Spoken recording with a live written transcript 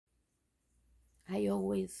I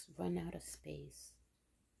always run out of space.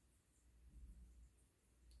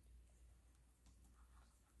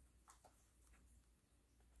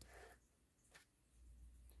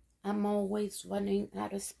 I'm always running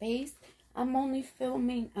out of space. I'm always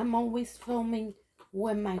filming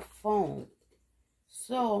with my phone.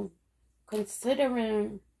 So,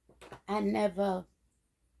 considering I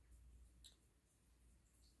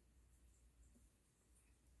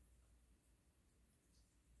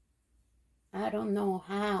don't know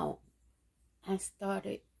how I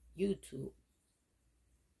started YouTube.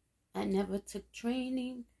 I never took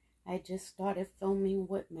training. I just started filming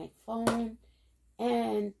with my phone.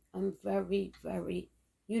 And I'm very, very,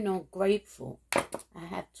 grateful. I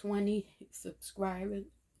have 20 subscribers.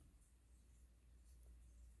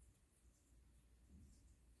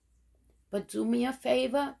 But do me a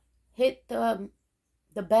favor, hit the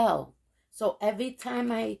bell. So every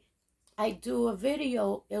time I do a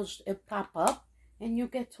video, it'll pop up and you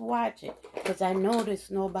get to watch it. Because I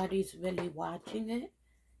notice nobody's really watching it.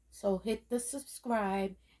 So hit the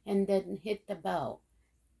subscribe and then hit the bell.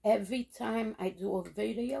 Every time I do a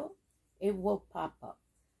video, it will pop up.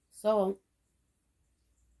 So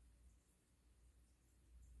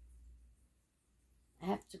I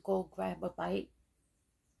have to go grab a bite.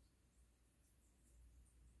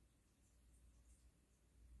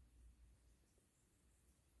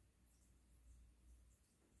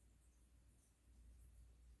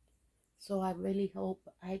 So I really hope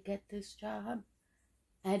I get this job.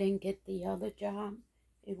 I didn't get the other job.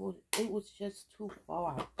 It was just too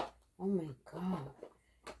far. Oh my God.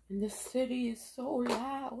 And the city is so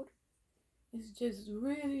loud. It's just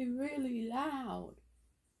really, really loud.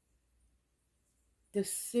 The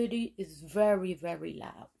city is very, very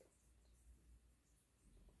loud.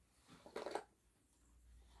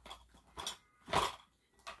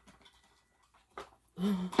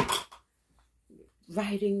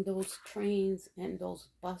 Riding those trains and those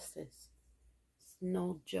buses, it's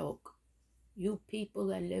no joke. You people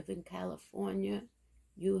that live in California,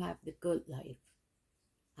 you have the good life.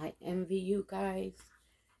 I envy you guys.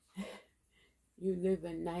 You live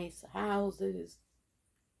in nice houses,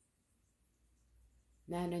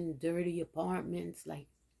 not in dirty apartments. Like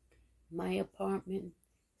my apartment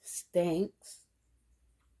stinks,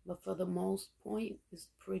 but for the most part, it's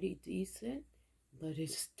pretty decent, but it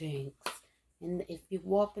stinks. And if you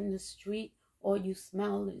walk in the street, all you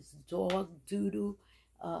smell is dog doo-doo,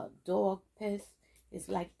 dog piss. It's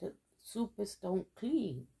like the supers don't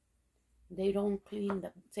clean. They don't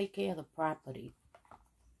take care of the property.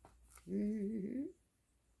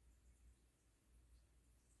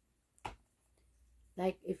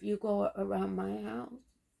 Like if you go around my house,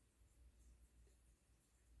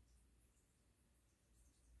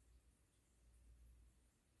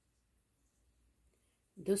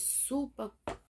 the super